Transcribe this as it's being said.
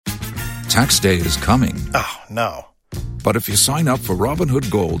Tax day is coming. Oh, no. But if you sign up for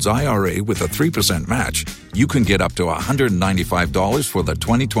Robinhood Gold's IRA with a 3% match, you can get up to $195 for the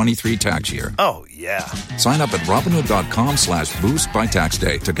 2023 tax year. Oh, yeah. Sign up at Robinhood.com/boost by tax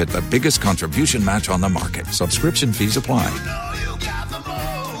day to get the biggest contribution match on the market. Subscription fees apply.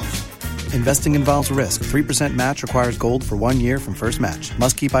 Investing involves risk. 3% match requires gold for 1 year from first match.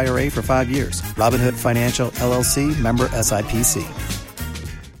 Must keep IRA for 5 years. Robinhood Financial, LLC, member SIPC.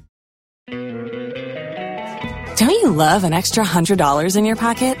 Don't you love an extra $100 in your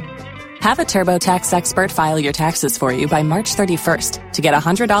pocket? Have a TurboTax expert file your taxes for you by March 31st to get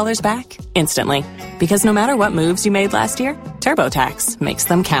 $100 back instantly. Because no matter what moves you made last year, TurboTax makes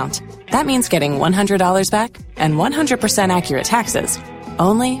them count. That means getting $100 back and 100% accurate taxes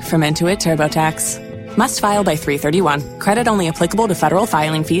only from Intuit TurboTax. Must file by 3/31. Credit only applicable to federal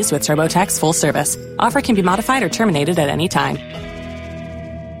filing fees with TurboTax full service. Offer can be modified or terminated at any time.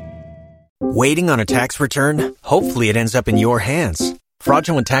 Waiting on a tax return? Hopefully it ends up in your hands.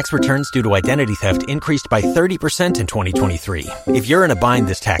 Fraudulent tax returns due to identity theft increased by 30% in 2023. If you're in a bind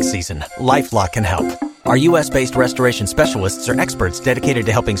this tax season, LifeLock can help. Our U.S.-based restoration specialists are experts dedicated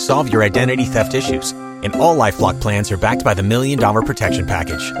to helping solve your identity theft issues. And all LifeLock plans are backed by the $1 Million Protection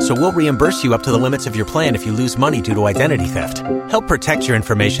Package. So we'll reimburse you up to the limits of your plan if you lose money due to identity theft. Help protect your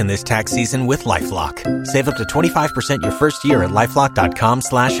information this tax season with LifeLock. Save up to 25% your first year at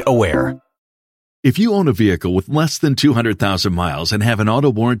LifeLock.com/aware. If you own a vehicle with less than 200,000 miles and have an auto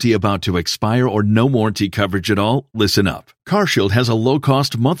warranty about to expire or no warranty coverage at all, listen up. CarShield has a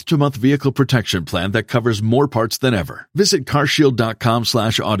low-cost month-to-month vehicle protection plan that covers more parts than ever. Visit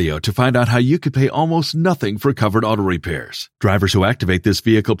carshield.com/audio to find out how you could pay almost nothing for covered auto repairs. Drivers who activate this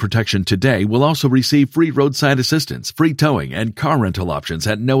vehicle protection today will also receive free roadside assistance, free towing, and car rental options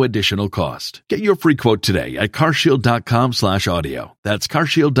at no additional cost. Get your free quote today at carshield.com/audio. That's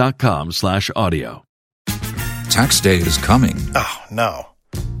carshield.com/audio. Tax day is coming. Oh, no.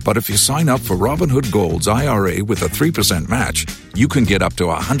 But if you sign up for Robinhood Gold's IRA with a 3% match, you can get up to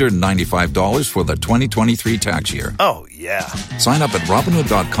 $195 for the 2023 tax year. Oh, yeah. Sign up at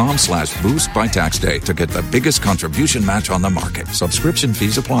Robinhood.com/boost by tax day to get the biggest contribution match on the market. Subscription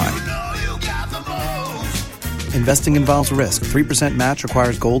fees apply. Investing involves risk. 3% match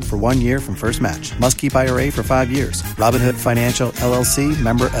requires gold for 1 year from first match. Must keep IRA for 5 years. Robinhood Financial, LLC,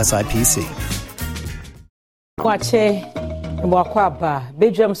 member SIPC. Wache mwakwaba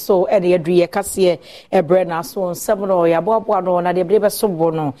bejam so e de adue kase e bre na so nsem no ya boabo no na de bre be so bo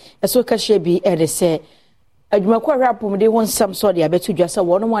no eso ka hye bi e de se adwumakwa rapom de won nsem so de abetu dwa se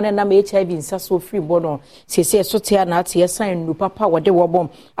wono mane na HIV nsa so free bo no sese so tia na tia san nu papa wode wo bom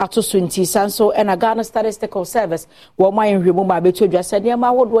ato so nti san so e na Ghana Statistical Service wo man hwemu ma abetu dwa se ne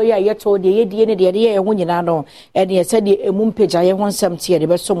ma wodo ye yeto de ye die ne de ye ho nyina no e de se de emu mpagya ye ho nsem tia de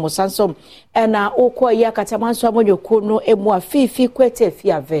be so mo san so e na okọ ye akataman so amonyoko no emu afifi kwete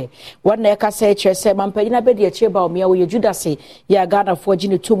fiave wona e ka se kire se mampanyina be de kire ba o me wo ye Judase ya Ghana fo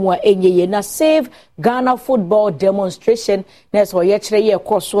gine tomu a enye ye na save Ghana football demonstration nes o ye kire ye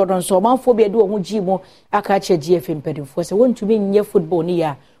koso no so manfo be de o hu gimo aka kire GFM pedifo se wontumi nye football ni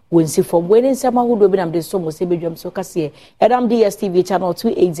ya wonsi fom weni nsema hudo bi nam de so mo se bedwam so kase Edam DSTV channel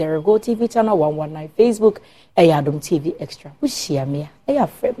 280 Go TV channel 119 Facebook Eyadom TV Extra wuhia me eya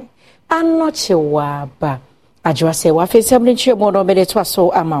freme anoche wa ba ajwa se wa fe semne chemo no be de to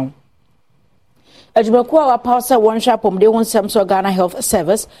so amount Ajumako wa pausa one shapom de won sem so Ghana Health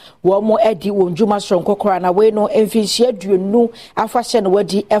Service wo mo edi won djuma sonkokora na we no emfinhie aduonu afahye no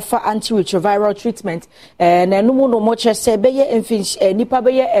wadi efa antiretroviral treatment na enumu no mo chese beye emfinhie nipa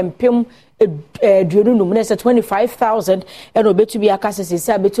beye empem aduonu no na 25,000 and obetu bi akasese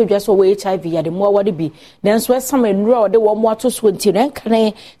se abetu dwa so we HIV ya de mo wade bi nanso esam enura ode wo mo ato so nti na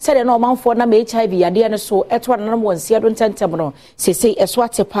nkane se de na omanfo na HIV ya de ne so eto na mo nsia do ntentem no sese eso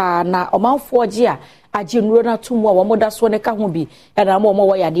atepa na omanfo gye a agye nuro na tumu a wo mo da so ne ka ho bi e na mo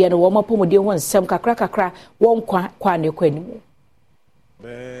wo ya de ne wo mo pomode ho nsem kakra won kwa ne kwanimu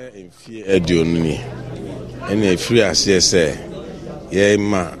be emfie aduonu ni ene free asese ye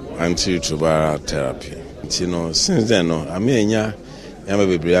ma antiretroviral therapy. Since then, I mean,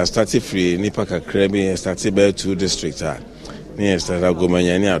 I started free. Nipa kakrebi started by 2 districts. Me started go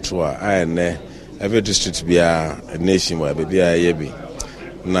manyani atwa. Every district be a nation where be a yebi.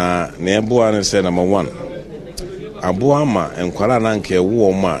 Na nebuwa ne say number 1. Abuwa ma enkwala nanke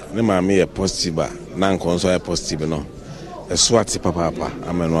wo ma ne ma me positive na nkonso positive no. Eswati papa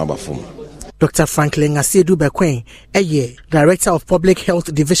ameno abafum. Dr. Franklin Asiedu Bekwen, Director of Public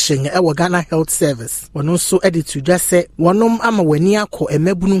Health Division, Ghana Health Service. One also edit to just say, Wanum ama wania ko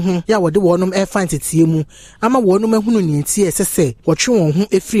emebunu ya wade wanum air find it yemu, ama wanum ehunu ni TSS, watching on who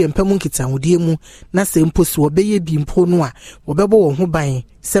a free and pemunkita udiemu, na se impos wobeye bimpo noa, wobebo who buying,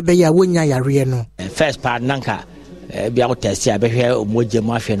 sebeya wenya ya rieno. First part nanka, be out test, I be here, moja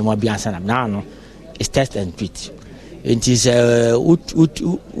mafia, no more biansanam. Now, it's test and treat. It is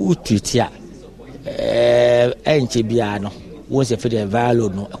treat ya. Biano once a viral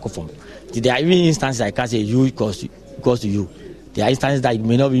load no ecoform. There are even instances I can't say you equals to you. There are instances that you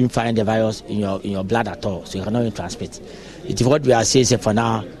may not even find the virus in your blood at all, so you cannot even transmit. It is what we are saying for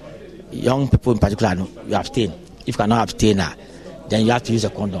now. Young people in particular, no, you abstain. If you cannot abstain, then you have to use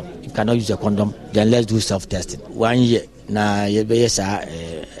a condom. If you cannot use a condom, then let's do self-testing. 1 year na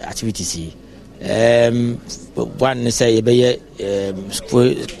activities. One say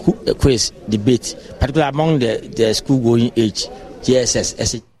quiz debate, particularly among the school going age,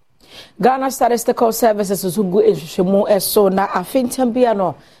 GHS. Ghana Statistical Services is who is so na afintam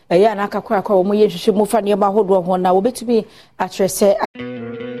biano, a yana kakwa kwa mo yeshimu fani mahodwa hona will be to be addressed.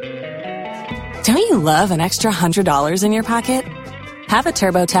 Don't you love an extra $100 in your pocket? Have a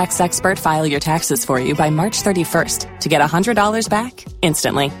TurboTax expert file your taxes for you by March 31st to get $100 back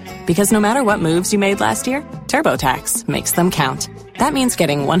instantly. Because no matter what moves you made last year, TurboTax makes them count. That means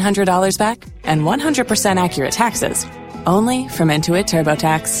getting $100 back and 100% accurate taxes only from Intuit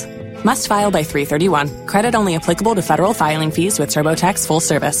TurboTax. Must file by 3/31. Credit only applicable to federal filing fees with TurboTax full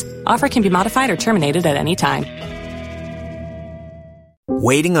service. Offer can be modified or terminated at any time.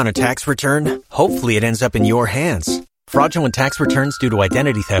 Waiting on a tax return? Hopefully it ends up in your hands. Fraudulent tax returns due to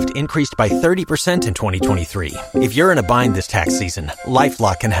identity theft increased by 30% in 2023. If you're in a bind this tax season,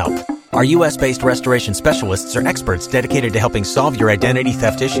 LifeLock can help. Our U.S.-based restoration specialists are experts dedicated to helping solve your identity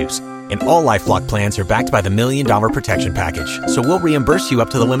theft issues. And all LifeLock plans are backed by the $1 Million Protection Package. So we'll reimburse you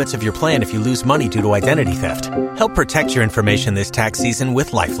up to the limits of your plan if you lose money due to identity theft. Help protect your information this tax season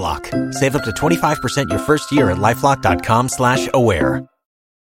with LifeLock. Save up to 25% your first year at LifeLock.com/aware.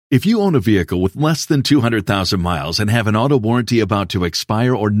 If you own a vehicle with less than 200,000 miles and have an auto warranty about to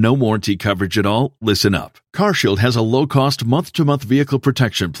expire or no warranty coverage at all, listen up. CarShield has a low-cost month-to-month vehicle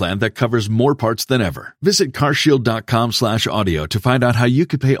protection plan that covers more parts than ever. Visit carshield.com/audio to find out how you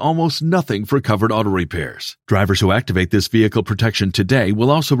could pay almost nothing for covered auto repairs. Drivers who activate this vehicle protection today will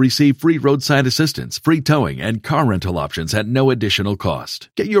also receive free roadside assistance, free towing, and car rental options at no additional cost.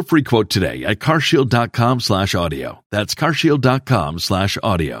 Get your free quote today at carshield.com/audio. That's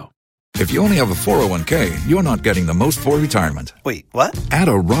carshield.com/audio. If you only have a 401k, you're not getting the most for retirement. Wait, what? Add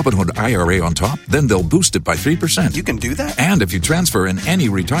a Robinhood IRA on top, then they'll boost it by 3%. You can do that? And if you transfer in any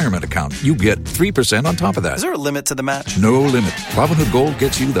retirement account, you get 3% on top of that. Is there a limit to the match? No limit. Robinhood Gold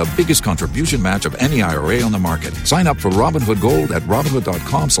gets you the biggest contribution match of any IRA on the market. Sign up for Robinhood Gold at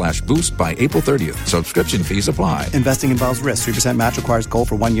Robinhood.com/boost by April 30th. Subscription fees apply. Investing involves risk. 3% match requires gold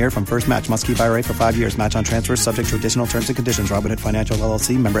for 1 year from first match. Must keep IRA for 5 years. Match on transfers subject to additional terms and conditions. Robinhood Financial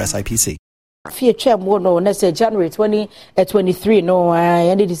LLC, member SIPC. Fear chem no na say January 2023 no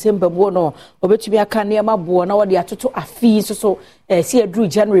and December no obetumi aka na ma bo na wode atoto afi so see adru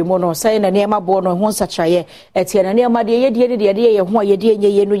January mo no say na na bo no ho nsachaye etie na ma de ye ho ye de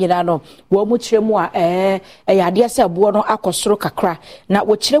enye no nyina no wo mu kiremu a ya de ase bo no akosoro kakra na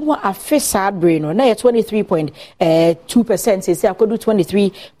wo kiremu afi sa bre no na ye 23.2% say akodu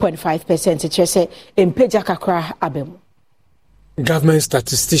 23.5% chese empeja kakra abem. Government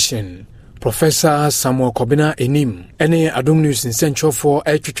statistician Professor Samuel Kobina Enim, any Adom News in Central for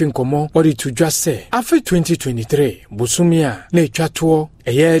Etwitwin Komo, body to just say, after 2023, Busumia, ne chatuo,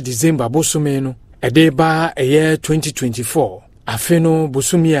 a year December Busumeno, a day bar a year 2024, Afeno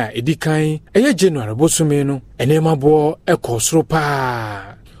Busumia, Edikai, a year January Busumeno, and Emma Bo, a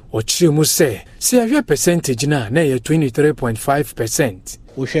Kosropa. What you must say, see a percentage now, near 23.5%.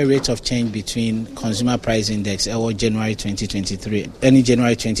 We share rate of change between consumer price index or January 2023 and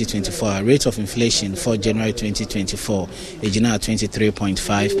January 2024. Rate of inflation for January 2024 is now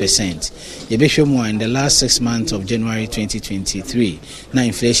 23.5%. Yebeshomo in the last 6 months of January 2023, now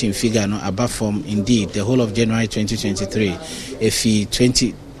inflation figure no above from indeed the whole of January 2023, if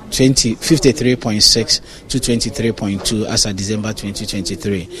 53.6 to 23.2 as of December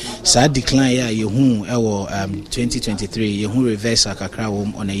 2023. So decline here you 2023 you reverse kakra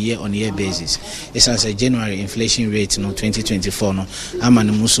on a year basis. It's as a January inflation rate no 2024 no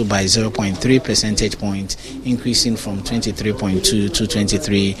amanemuso by 0.3 percentage point increasing from 23.2 to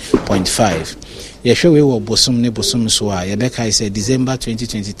 23.5. yɛhwɛ wei wɔ bosom ne bosom so a yɛbɛka sɛ December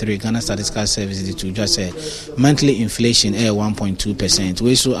 2023 Ghana Statistical Service de to just say monthly inflation 1.2%.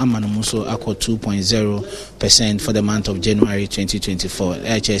 We so ama no mu so akɔ 2.0% for the month of January 2024.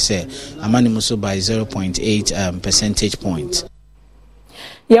 HSA ama no mu so by 0.8 percentage points.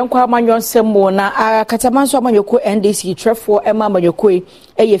 Yankwa amanyon semmo na katamanso amanyoko NDC trefo ema amanyoko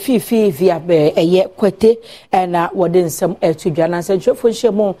eye fifi via be eye kwete na wode nsem etudwa na se trefo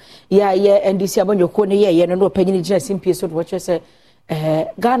nhemu ya ye NDC amanyoko ne ye no panyini gina simpie so wo chese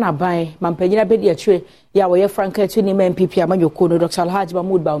Ghana ban mampanyina bedi atwe ya wo ye Franka etu ni MPP amanyoko no Dr. Alhaji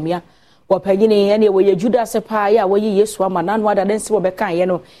Mahmoud Baumia wapanyini ene wo ye Judas pa ya wo ye Yesu ama nanu ada dense wo be kan ye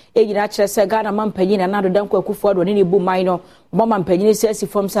no egina kire se Ghana mampanyina na do danko akufo ado ne bu man no mama mpanyini se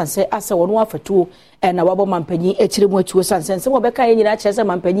asifom sanse asa wono afatuo na wabo mampanyi ekiremu atuo sanse se wo be kan ye nyina kire se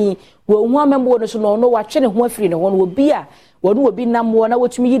mampanyi wo hu amembo no so no no watwe ne ho afiri ne ho no obi a wono obi namwo na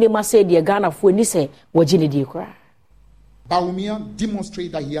wotumi yire mase de Ghana fo ni se wogine di kra. Baumia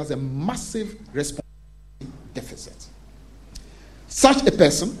demonstrated that he has a massive responsibility deficit. Such a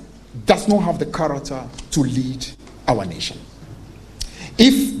person does not have the character to lead our nation.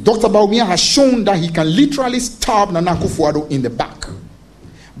 If Dr. Baumia has shown that he can literally stab Nana Akufo-Addo in the back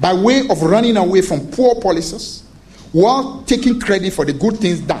by way of running away from poor policies while taking credit for the good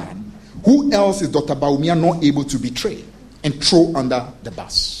things done, who else is Dr. Baumia not able to betray and throw under the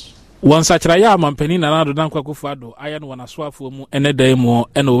bus? Once Achraya Mampeni Nana Danko Akufo-Addo ayan wana swafo mu ene dan mu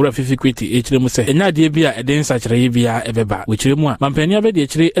ene owura fifikwiti echiremu se enya de bia eden Achraya bia ebeba wechiremu a Mampeni abedi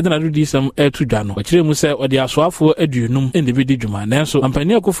echire edena do disam etudwa no wechiremu se odi aswafo aduonum ende bi di dwuma nanso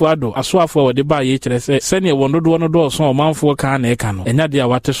Mampeni Akufo-Addo aswafo wode ba ye kire se sene wonodo no do so omanfo ka na eka no enya de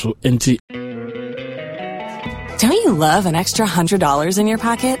awate so enti. Don't you love an extra $100 in your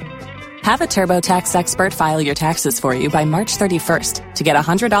pocket? Have a TurboTax expert file your taxes for you by March 31st to get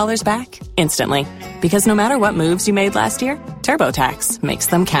 $100 back instantly. Because no matter what moves you made last year, TurboTax makes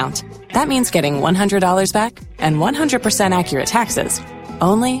them count. That means getting $100 back and 100% accurate taxes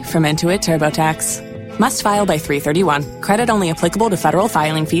only from Intuit TurboTax. Must file by 3/31. Credit only applicable to federal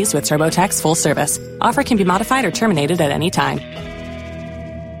filing fees with TurboTax full service. Offer can be modified or terminated at any time.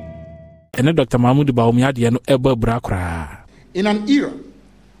 And Dr. Mahmoud Baumia de no eba brakra. In an era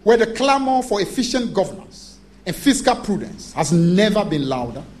where the clamor for efficient governance and fiscal prudence has never been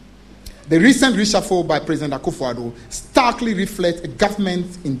louder, the recent reshuffle by President Akufo-Addo starkly reflects a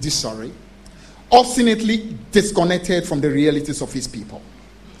government in disarray, obstinately disconnected from the realities of his people.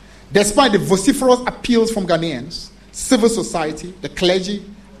 Despite the vociferous appeals from Ghanaians, civil society, the clergy,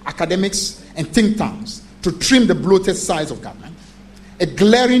 academics, and think tanks to trim the bloated size of government, a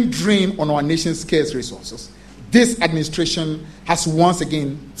glaring drain on our nation's scarce resources, this administration has once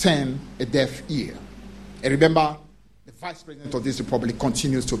again turned a deaf ear. And remember, the Vice President of this Republic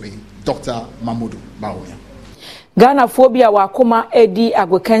continues to be Dr. Mahmoud Baumia. Ghana phobia wakoma edi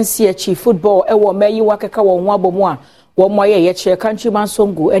agwekansi chief football ewo meyi wakeka wo ho abomu a wo moye ye che country man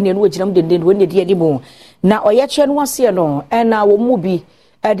songo ene no ginam denden wo ne die di mu na oye che no ase no na wo mu bi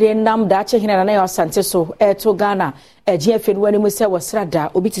ede nam da che hina na ya asante so to Ghana eje afi no animu se wo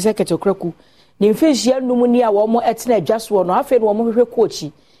srada obi ti se ketokraku ni mfehia num ni a wo mo etena adwaso no afi no wo mo hwehwe coach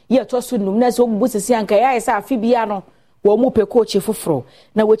ye to so num na so bu sisi anka ya isa afi bia no wo mo pe coach foforo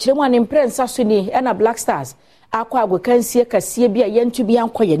na wo kire mu an imprensa so ni na Black Stars akwa agwekansie kasie bia yentu bia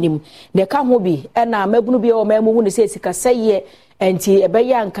nkoyanim ne ka ho bi na mabunu bia o mamu hu ne se sika saye enti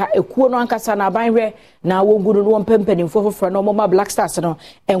ebeya anka ekuo no ankasa na banhwe na wongunu no mpempani foforo no mo Black Stars no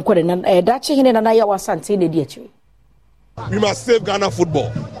enkode na da chehine na ya wasante ne di achi. We must save Ghana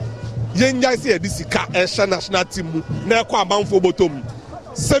football. Yenja say this national team na kwa amanfo bottom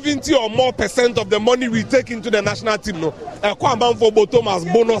 70 or more % of the money we take into the national team no kwa amanfo bottom as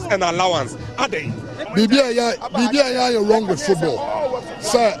bonus and allowance ade bibia ya wrong with football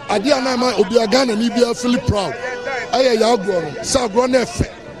sir adia na ma obi Ghana ni bia feel proud aye ya agro no sir agro na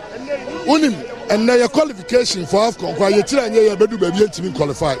efe unim and na your qualification for AFCON kwa ye tira nye ya bedu ba bi entimi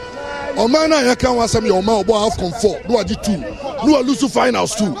qualify o man na ya kan wasam ya o man obo AFCON 4 no adi 2 no lose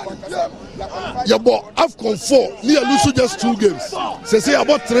finals 2 ya bo AFCON 4 ni lose just 2 games say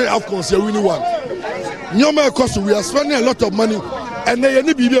about 3 AFCONs you win 1 nyoma cost we are spending a lot of money and then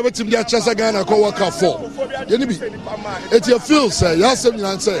you be able to be a chance Ghana ko work out for you be it you feel say you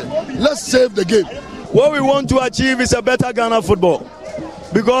say let's save the game. What we want to achieve is a better Ghana football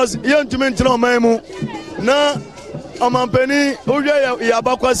because you to maintain memu na amampeni oje ya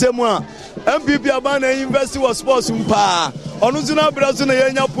bakwasemu a MPP abana invest was sports mpa onu zina brazo na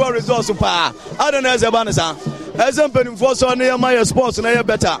yenya poor resource pa ada na ezeba sa ezempeni for so na my sports na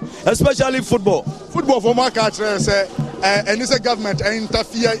better especially football for my catch say and it's a government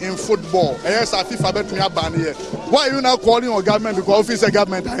interfere in football. Yes, I FIFA bet me a ban here. Why are you now calling your government because it's a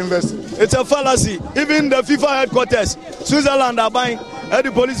government invest? It's a fallacy. Even the FIFA headquarters, Switzerland are buying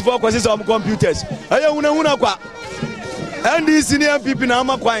the police for some computers. And these senior people now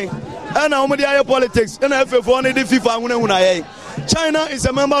are and how many higher politics and FA only the FIFA. China is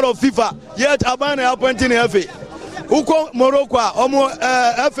a member of FIFA, yet Abane appointing FA. Uko Morocco,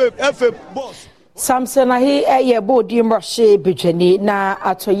 FA boss. Samson ahi eye bodi mrashe bejani na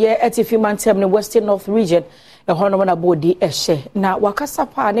atoye etifi mantem ne Western North region hono na bodi ehye na wakasa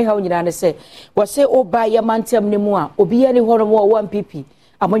pa ne ha nyina ne se wose oba ye mantem ne mu a obi ye ne hono mo 1 pp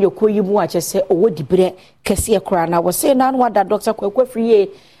amanyoko yi mu a chese owodibre kese ekra na wose na no ada Dr. Kwakwafriye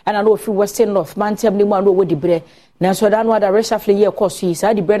ana no fi Western North mantem ne mu a no owodibre na so da no ada reshuffle ye course yi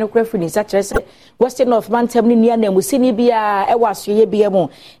sa di bre no kwafri ni sa chese Western North mantem ne nia na musini bia e waso ye bia mu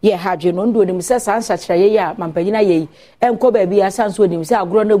ye hadwe no ndo nim se sansa kyerɛ ye a mampanyina ye enko ba bia sanso nim se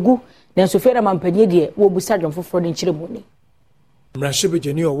agro na gu na so fera mampanyie de wo busa dwon foforo ni kyerɛ mu ni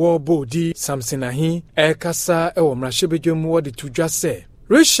Mrashebejeni owo bodi Samson ahi ekasa ewo mrashebejemu wo de tudwa se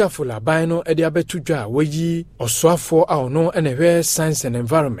reshuffle aban no e de abetudwa wayi osoafo a ono enehwe science and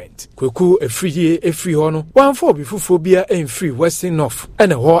environment kweku efri ho no wanfo obi fufo bia enfri Western North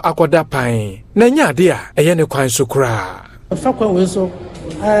ene ho akoda pan na nya ade a eye ne kwan so kura fakwa we so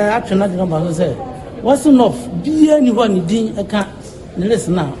atwena de ba so Western North bia ni ho ni din eka ne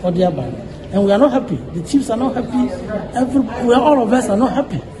listen na ode aban and we are not happy. The chiefs are not happy. All of us are not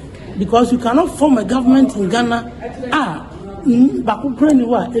happy because you cannot form a government in Ghana. Baku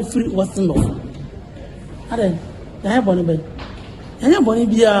wa every Western North. Ade, have boni be. Anya boni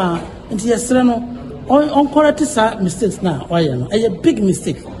bia nti yesre no on correct sa mistakes na why no. A big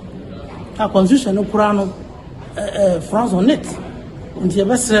mistake. Our constitution no kura no France on it. Nti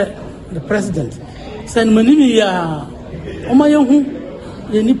yebesre the president. Send manimi ya omayehu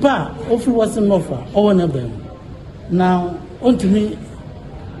the Nipa of Western North or Nebem. Now, on to me,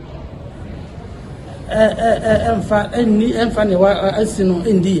 I see no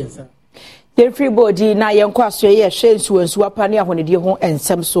India. Everybody na yenkwa so ye hwe nsuwansu apane ahonede ho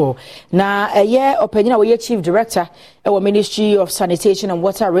ensem so na eye opanyina we chief director e Ministry of Sanitation and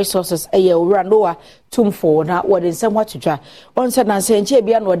Water Resources eye Uranoa tumfo na wode nsem watudwa onse na nsenche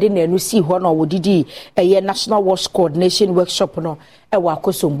bia na wode na anu si ho na wodidi eye National Wash Coordination Workshop no e wa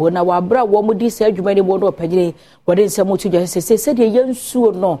akosombo na wa bra wo mudi sa adwuma ni bo no opanyine wode nsem watudwa se de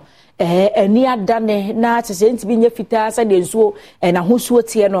yensuo no eni adane na tese ntibi nya fitaa sa de nsuo na hosuo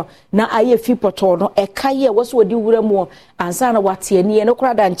tie no na aye fi poto no kaye woso wodi wura mu ansa na wate ni no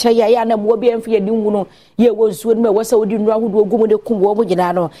kra da nche ya na mo bia mfi adi nwu no ye wo nsuo no woso wodi nru ahodo ogumu de kum wo mo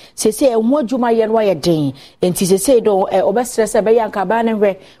gina no sese emu adwuma ye no aye den enti sese do obestress be yanka ba ne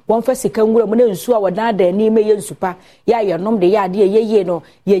hwe won fa sika nwura mu na nsuo a wodan da ni me ye nsupa ya ye nom de ya de ye no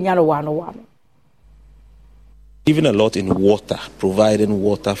ye nya no wa no Given a lot in water, providing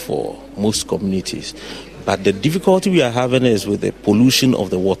water for most communities. But the difficulty we are having is with the pollution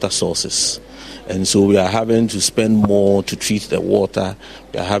of the water sources. And so we are having to spend more to treat the water.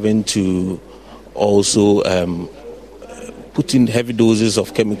 We are having to also put in heavy doses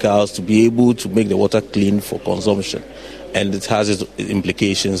of chemicals to be able to make the water clean for consumption. And it has its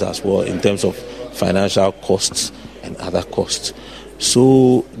implications as well in terms of financial costs and other costs.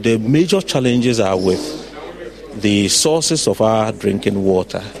 So the major challenges are with the sources of our drinking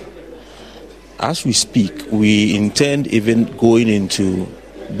water. As we speak, we intend even going into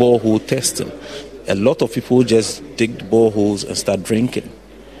borehole testing. A lot of people just dig boreholes and start drinking.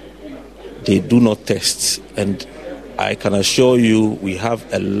 They do not test. And I can assure you we have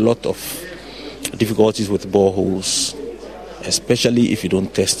a lot of difficulties with boreholes, especially if you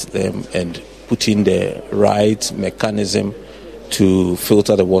don't test them and put in the right mechanism to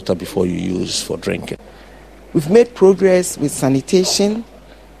filter the water before you use for drinking. We've made progress with sanitation,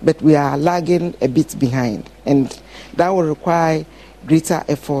 but we are lagging a bit behind, and that will require greater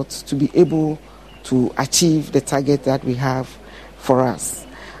efforts to be able to achieve the target that we have for us.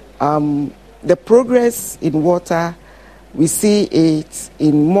 The progress in water, we see it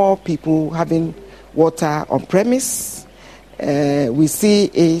in more people having water on premise. We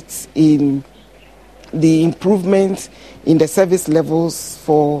see it in the improvement in the service levels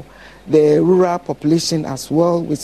for the rural population as well, with